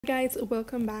Guys,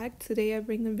 welcome back. Today I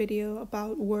bring a video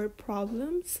about word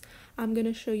problems. I'm going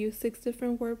to show you 6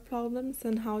 different word problems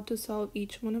and how to solve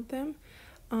each one of them.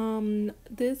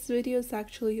 This video is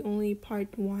actually only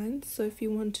part 1, so if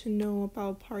you want to know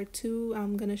about part 2,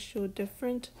 I'm going to show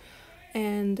different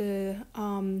and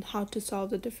how to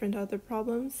solve the different other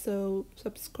problems. So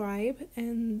subscribe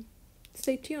and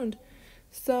stay tuned.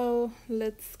 So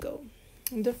let's go.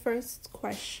 The first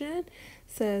question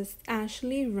says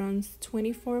Ashley runs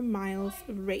 24 miles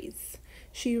race.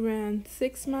 She ran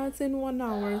 6 miles in 1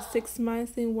 hour, 6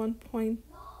 miles in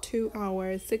 1.2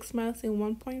 hours, 6 miles in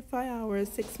 1.5 hours,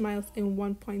 6 miles in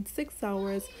 1.6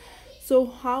 hours. So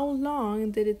how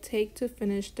long did it take to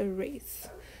finish the race?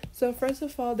 So first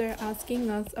of all, they're asking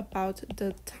us about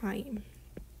the time,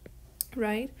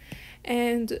 right?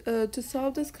 And to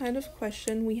solve this kind of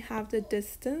question, we have the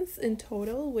distance in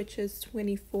total, which is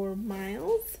 24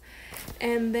 miles.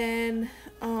 And then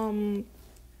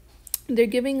they're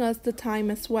giving us the time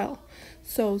as well.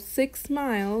 So 6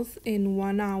 miles in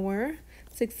 1 hour,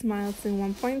 6 miles in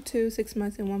 1.2, 6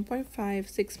 miles in 1.5,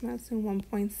 6 miles in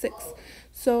 1.6.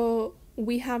 So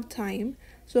we have time.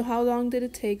 So how long did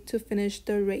it take to finish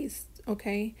the race?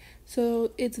 Okay, so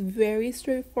it's very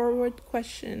straightforward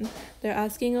question. They're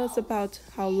asking us about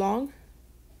how long,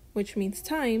 which means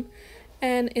time,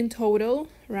 and in total,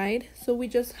 right? So we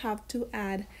just have to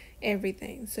add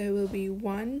everything. So it will be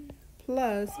 1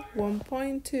 plus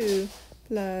 1.2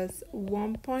 plus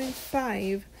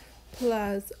 1.5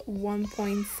 plus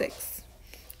 1.6.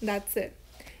 That's it.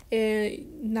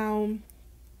 Now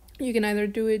you can either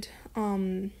do it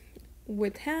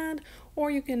with hand, or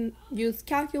you can use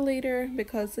calculator,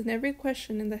 because in every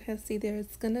question in the hesi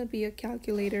there's gonna be a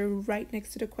calculator right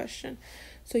next to the question.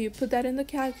 So you put that in the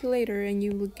calculator and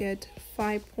you will get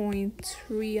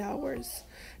 5.3 hours.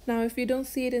 Now if you don't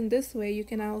see it in this way, you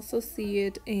can also see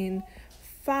it in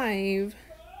 5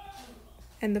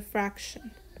 and the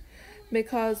fraction,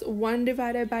 because 1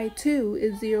 divided by 2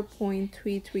 is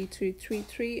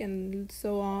 0.33333 and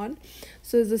so on.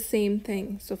 So it's the same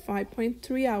thing. So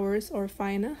 5.3 hours or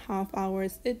 5.5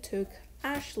 hours it took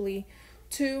Ashley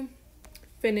to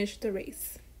finish the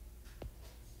race.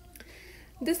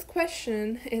 This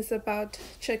question is about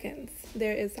chickens.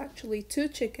 There is actually 2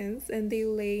 chickens and they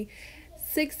lay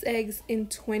 6 eggs in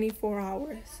 24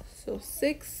 hours. So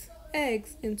 6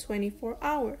 eggs in 24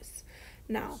 hours.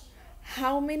 Now,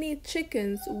 how many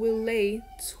chickens will lay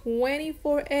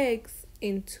 24 eggs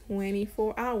in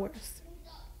 24 hours?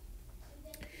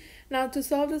 Now, to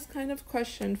solve this kind of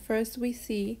question, first we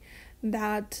see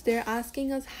that they're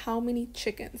asking us how many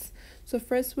chickens. So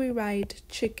first we write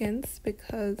chickens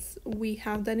because we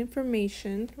have that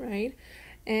information, right?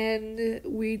 And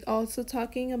we're also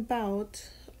talking about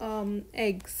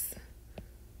eggs.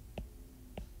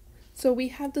 So we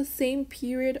have the same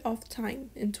period of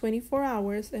time in 24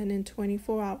 hours and in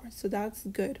 24 hours. So that's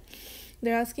good.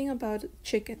 They're asking about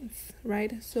chickens,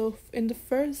 right? So in the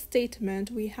first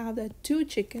statement, we have that 2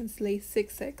 chickens lay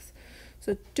 6 eggs.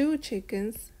 So 2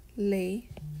 chickens lay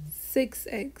 6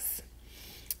 eggs.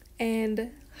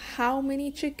 And how many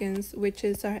chickens, which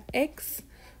is our x,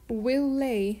 will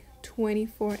lay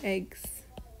 24 eggs?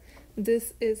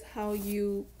 This is how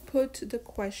you put the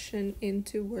question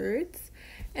into words.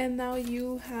 And now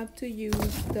you have to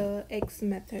use the x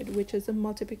method, which is a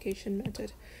multiplication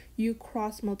method. You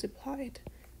cross multiply it.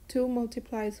 2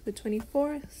 multiplies with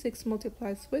 24, 6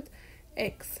 multiplies with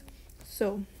x.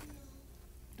 So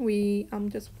I'm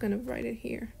just gonna write it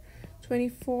here.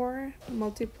 24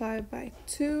 multiplied by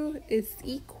 2 is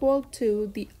equal to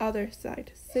the other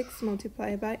side, 6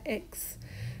 multiplied by x.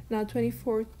 Now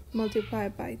 24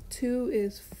 multiplied by 2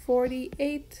 is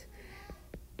 48,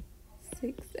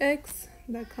 6x,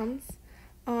 that comes,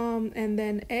 and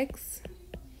then x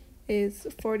is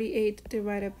 48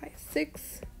 divided by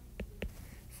 6.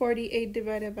 48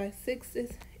 divided by 6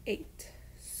 is 8.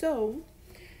 So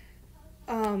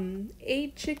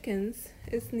 8 chickens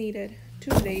is needed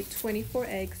to lay 24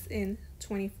 eggs in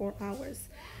 24 hours.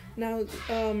 Now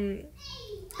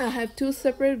I have 2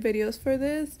 separate videos for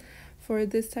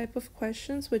this type of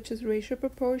questions, which is ratio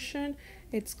proportion.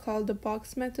 It's called the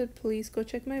box method. Please go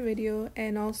check my video.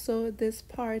 And also this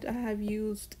part I have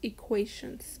used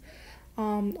equations,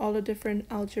 all the different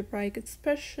algebraic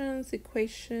expressions,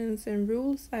 equations, and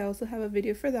rules. I also have a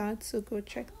video for that, so go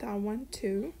check that one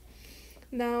too.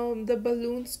 Now the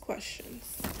balloons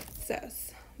questions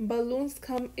says balloons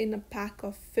come in a pack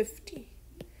of 50.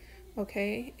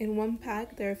 Okay, in one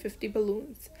pack there are 50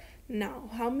 balloons. Now,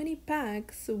 how many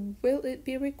packs will it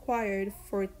be required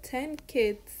for 10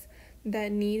 kids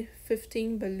that need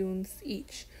 15 balloons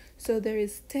each? So there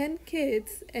is 10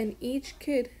 kids and each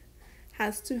kid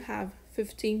has to have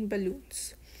 15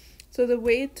 balloons. So the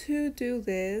way to do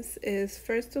this is,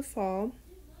 first of all,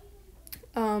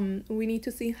 we need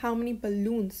to see how many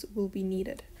balloons will be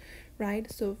needed,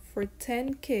 right? So for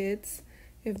 10 kids,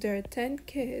 if there are 10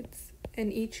 kids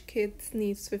and each kid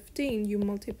needs 15, you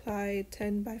multiply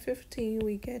 10 by 15,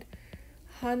 we get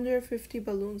 150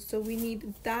 balloons. So we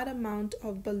need that amount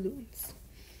of balloons.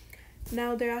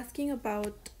 Now they're asking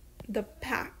about the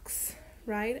packs,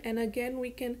 right? And again,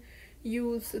 we can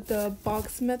use the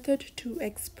box method to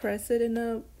express it in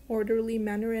a orderly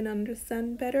manner and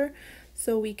understand better.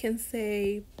 So we can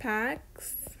say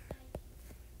packs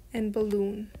and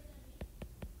balloon.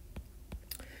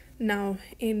 Now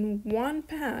in one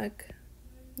pack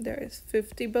there is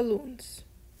 50 balloons.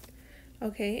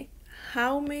 Okay,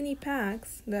 how many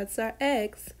packs, that's our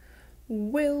x,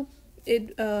 will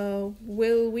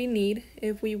we need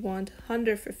if we want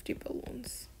 150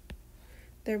 balloons?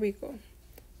 There we go.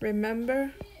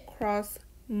 Remember, cross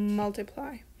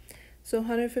multiply. So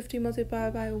 150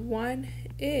 multiplied by 1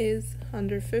 is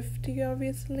 150,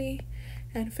 obviously,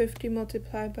 and 50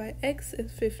 multiplied by x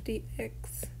is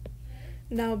 50x.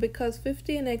 Now because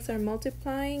 50 and x are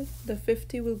multiplying, the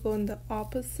 50 will go in the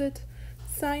opposite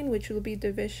sign, which will be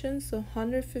division. So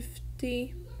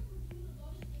 150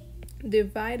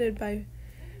 divided by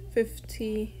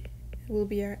 50 will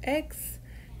be our x,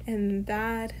 and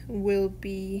that will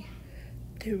be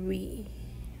 3.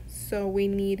 So we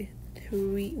need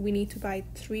to buy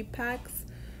 3 packs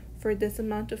for this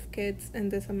amount of kids and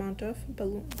this amount of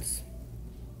balloons.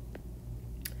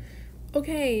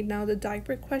 Okay, now the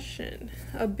diaper question.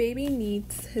 A baby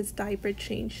needs his diaper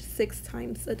changed 6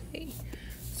 times a day.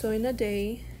 So in a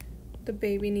day, the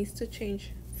baby needs to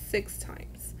change 6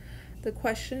 times. The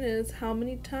question is, how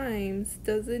many times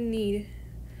does he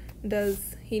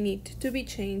need to be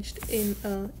changed in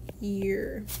a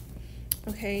year?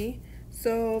 Okay,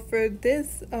 so for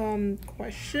this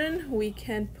question, we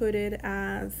can put it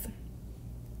as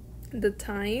the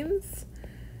times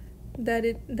that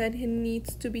he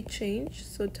needs to be changed.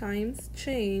 So times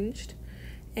changed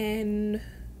and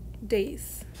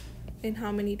days, in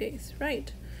how many days,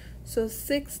 right? So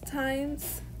 6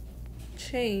 times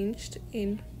changed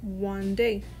in 1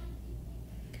 day.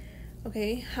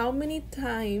 Okay, how many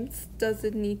times does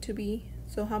it need to be?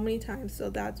 So how many times? So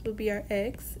that will be our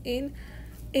x in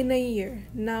a year.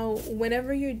 Now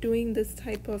whenever you're doing this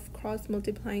type of cross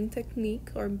multiplying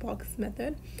technique or box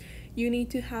method, you need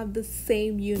to have the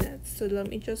same units. So let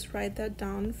me just write that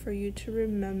down for you to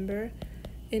remember.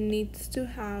 It needs to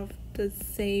have the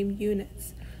same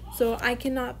units. So I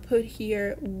cannot put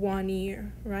here 1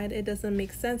 year, right? It doesn't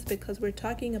make sense because we're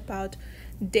talking about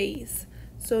days.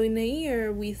 So in a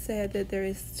year, we said that there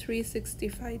is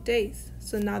 365 days.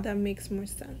 So now that makes more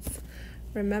sense.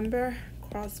 Remember,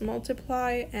 cross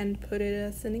multiply and put it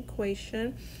as an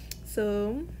equation.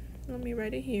 So let me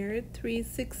write it here.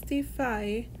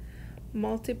 365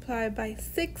 multiplied by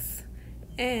 6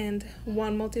 and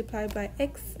 1 multiplied by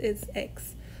x is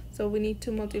x. So we need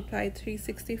to multiply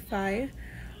 365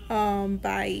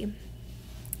 by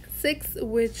 6,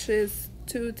 which is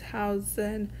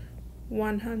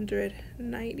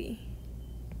 2,190.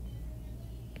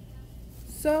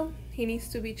 So he needs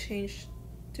to be changed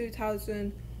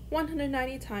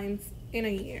 2,190 times in a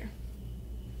year.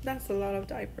 That's a lot of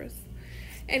diapers.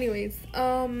 Anyways,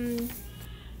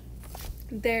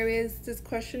 this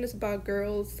question is about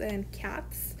girls and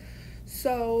cats.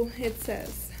 So it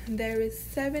says there is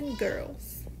 7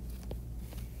 girls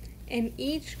and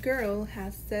each girl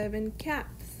has 7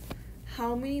 cats.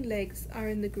 How many legs are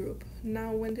in the group?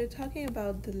 Now when they're talking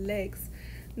about the legs,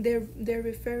 they're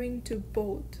referring to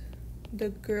both the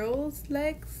girls'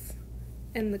 legs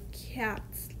and the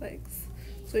cat's legs.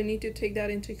 So you need to take that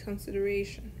into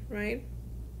consideration, right?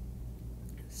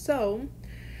 So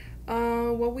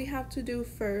what we have to do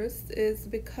first is,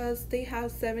 because they have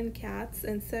 7 cats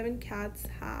and 7 cats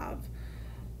have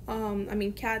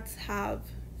cats have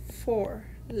 4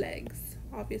 legs,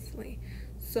 obviously.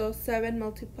 So 7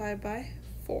 multiplied by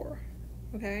 4,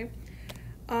 okay?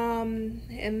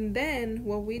 And then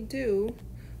what we do,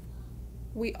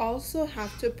 we also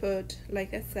have to put,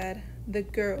 like I said, the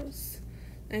girls.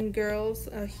 And girls,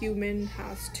 a human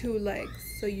has 2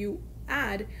 legs. So you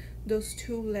add those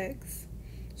 2 legs.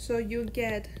 So you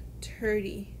get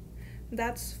 30.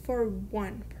 That's for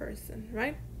 1 person,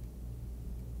 right?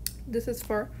 This is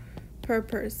for per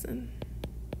person.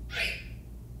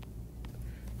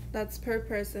 That's per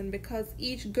person because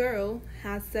each girl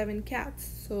has 7 cats.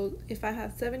 So if I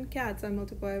have 7 cats, I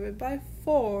multiply it by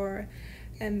 4.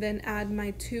 and then add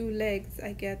my 2 legs,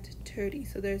 I get 30.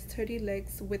 So there's 30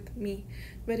 legs with me.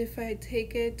 But if I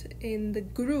take it in the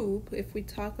group, if we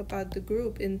talk about the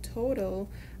group in total,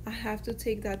 I have to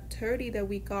take that 30 that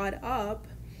we got up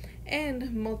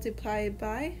and multiply it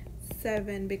by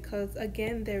 7, because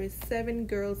again there is 7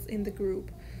 girls in the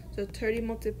group. So 30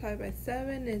 multiplied by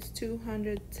 7 is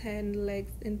 210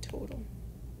 legs in total.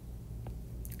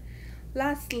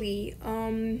 Lastly,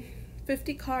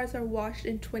 50 cars are washed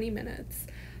in 20 minutes.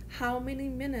 How many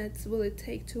minutes will it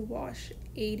take to wash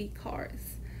 80 cars?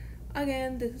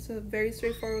 Again, this is a very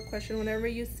straightforward question. Whenever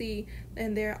you see,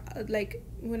 and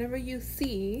whenever you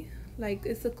see, like,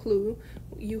 it's a clue,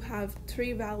 you have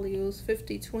 3 values,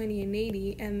 50, 20, and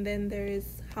 80, and then there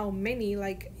is how many,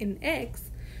 like in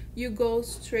X, you go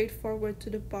straight forward to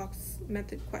the box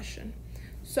method question.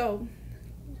 So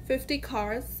 50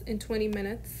 cars in 20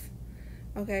 minutes.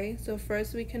 Okay, so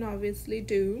first we can obviously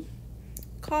do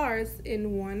cars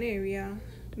in one area,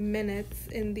 minutes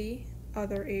in the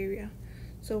other area.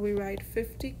 So we write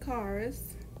 50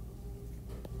 cars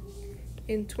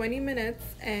in 20 minutes,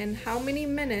 and how many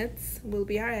minutes will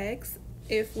be our X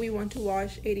if we want to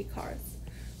wash 80 cars.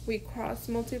 We cross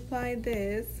multiply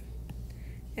this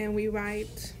and we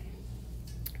write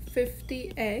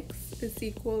 50x is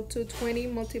equal to 20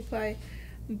 multiplied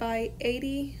by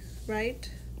 80, right?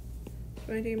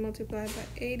 20 multiplied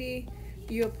by 80.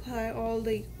 You apply all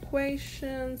the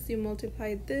equations, you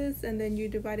multiply this, and then you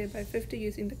divide it by 50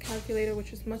 using the calculator,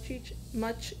 which is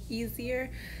much easier.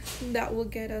 That will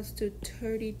get us to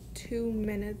 32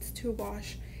 minutes to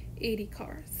wash 80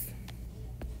 cars.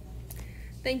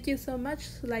 Thank you so much.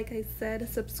 Like I said,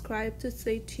 subscribe to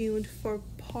stay tuned for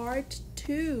part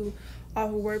 2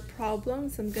 of word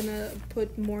problems. I'm gonna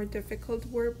put more difficult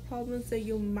word problems that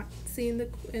you might see in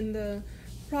the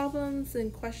problems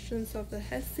and questions of the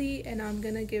hesi, and I'm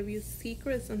gonna give you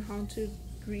secrets on how to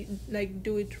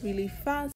do it really fast.